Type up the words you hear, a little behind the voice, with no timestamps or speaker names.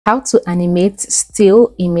How to animate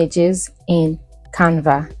still images in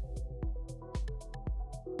Canva.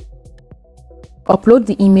 Upload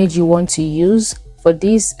the image you want to use. For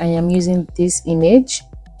this, I am using this image.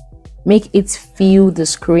 Make it fill the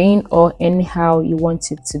screen or anyhow you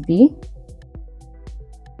want it to be.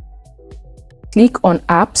 Click on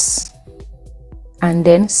apps and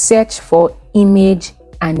then search for image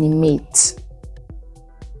animate.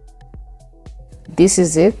 This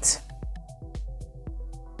is it.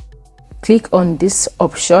 Click on this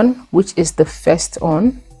option, which is the first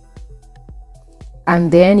one,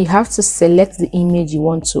 and then you have to select the image you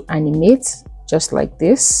want to animate, just like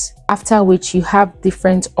this. After which you have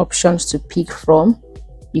different options to pick from.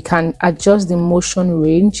 You can adjust the motion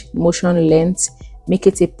range, motion length, make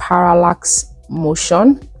it a parallax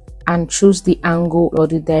motion, and choose the angle or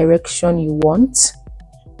the direction you want.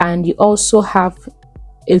 And you also have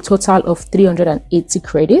a total of 380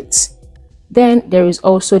 credits. Then there is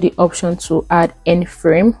also the option to add end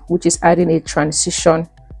frame, which is adding a transition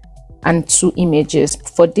and 2 images.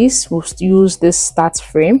 For this, we'll use this start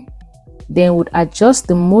frame. Then we'll adjust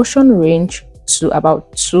the motion range to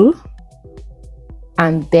about 2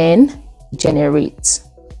 and then generate.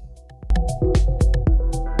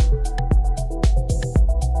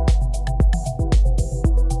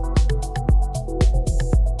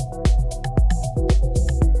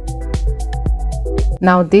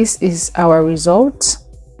 Now this is our result.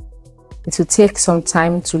 It will take some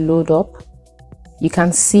time to load up. You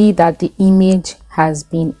can see that the image has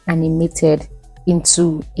been animated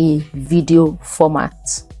into a video format.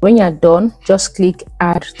 When you're done, just click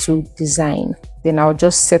add to design. Then I'll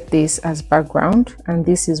just set this as background, and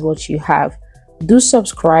this is what you have. Do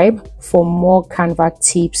subscribe for more Canva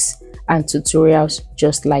tips and tutorials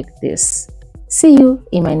just like this. See you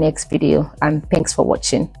in my next video, and thanks for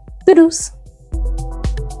watching. Toodles!